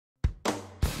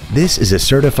This is a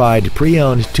certified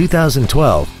pre-owned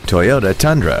 2012 Toyota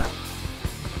Tundra.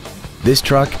 This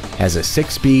truck has a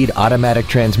 6-speed automatic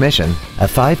transmission, a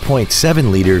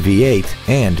 5.7-liter V8,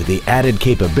 and the added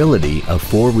capability of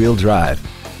 4-wheel drive.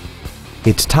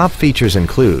 Its top features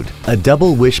include a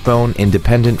double wishbone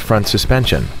independent front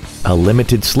suspension, a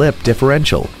limited slip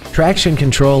differential, traction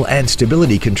control and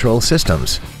stability control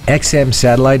systems, XM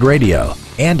satellite radio,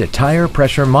 and a tire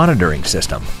pressure monitoring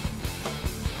system.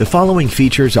 The following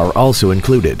features are also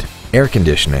included: air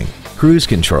conditioning, cruise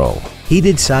control,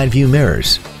 heated side view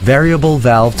mirrors, variable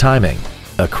valve timing,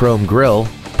 a chrome grille,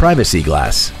 privacy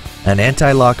glass, an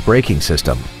anti-lock braking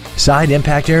system, side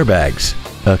impact airbags,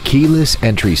 a keyless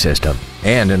entry system,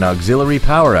 and an auxiliary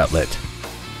power outlet.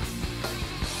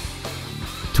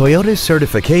 Toyota's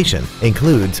certification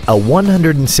includes a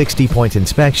 160-point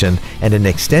inspection and an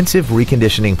extensive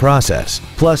reconditioning process,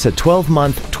 plus a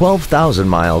 12-month,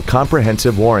 12,000-mile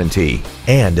comprehensive warranty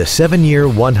and a 7-year,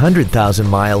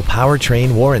 100,000-mile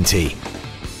powertrain warranty.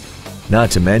 Not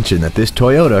to mention that this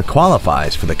Toyota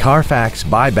qualifies for the Carfax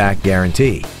buyback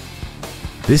guarantee.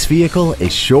 This vehicle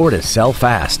is sure to sell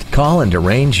fast. Call and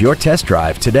arrange your test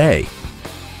drive today.